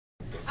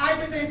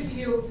present to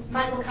you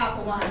Michael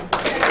Capuano.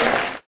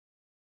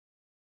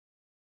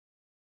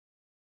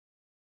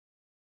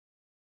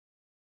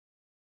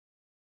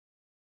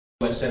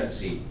 West Senate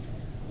seat.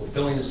 We're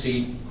filling the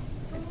seat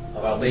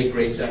of our late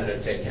great Senator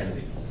Ted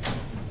Kennedy.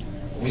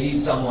 We need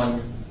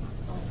someone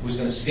who's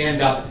going to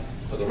stand up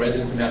for the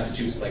residents of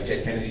Massachusetts like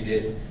Ted Kennedy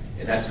did,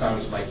 and that's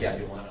Congressman Mike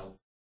Capuano.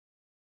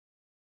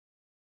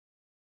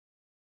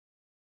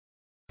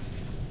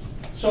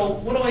 So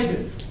what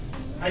do?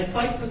 I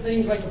fight for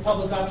things like the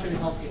public option in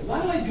healthcare.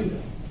 Why do I do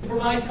that? To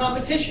provide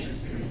competition.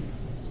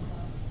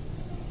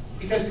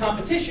 Because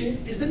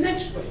competition is the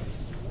next way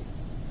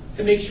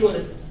to make sure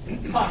that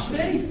costs of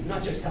anything,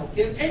 not just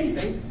healthcare,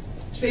 anything,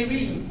 stay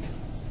reasonable.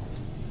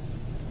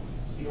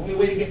 The only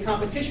way to get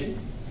competition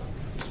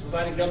is to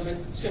provide a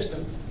government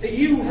system that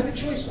you have a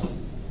choice on.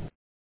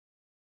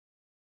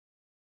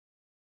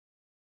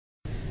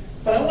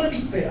 But I want to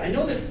be clear. I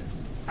know that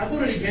I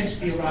voted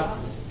against the Iraq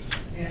War.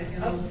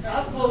 And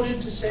I've voted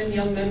to send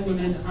young men and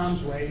women into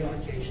harm's way on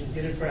occasion. I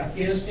did it for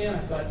Afghanistan. I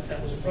thought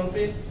that was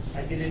appropriate.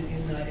 I did it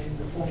in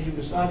the former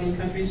Yugoslavian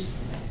countries.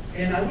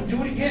 And I would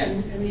do it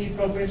again in the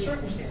appropriate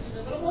circumstances.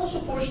 But I'm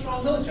also for a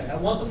strong military. I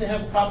want them to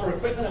have proper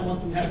equipment. I want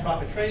them to have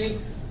proper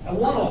training. I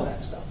want all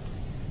that stuff.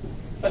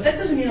 But that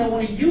doesn't mean I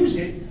want to use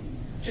it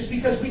just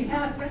because we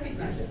have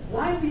recognized it.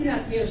 Why are we in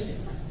Afghanistan?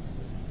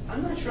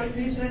 I'm not sure I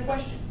can answer that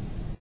question.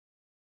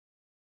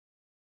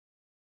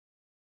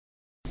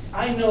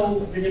 I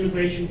know that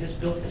immigration has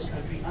built this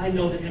country. I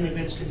know that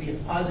immigrants can be a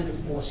positive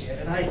force here.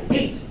 And I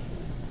hate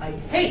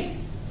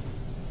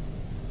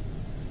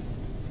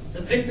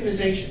the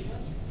victimization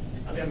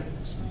of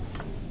immigrants.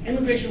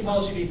 Immigration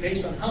policy be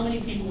based on how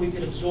many people we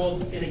can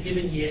absorb in a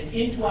given year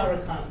into our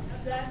economy.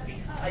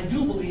 I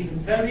do believe in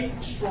very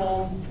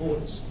strong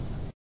borders.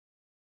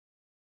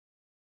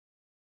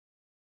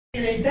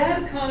 In a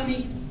bad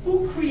economy,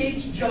 who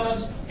creates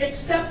jobs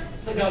except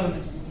the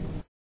government?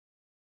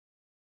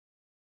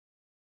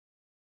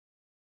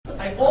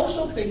 I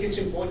also think it's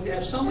important to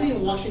have somebody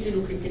in Washington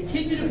who can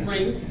continue to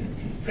bring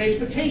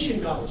transportation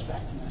dollars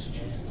back to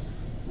Massachusetts,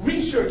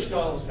 research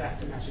dollars back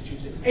to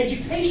Massachusetts,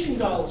 education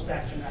dollars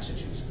back to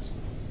Massachusetts.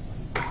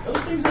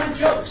 Those things aren't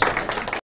jokes.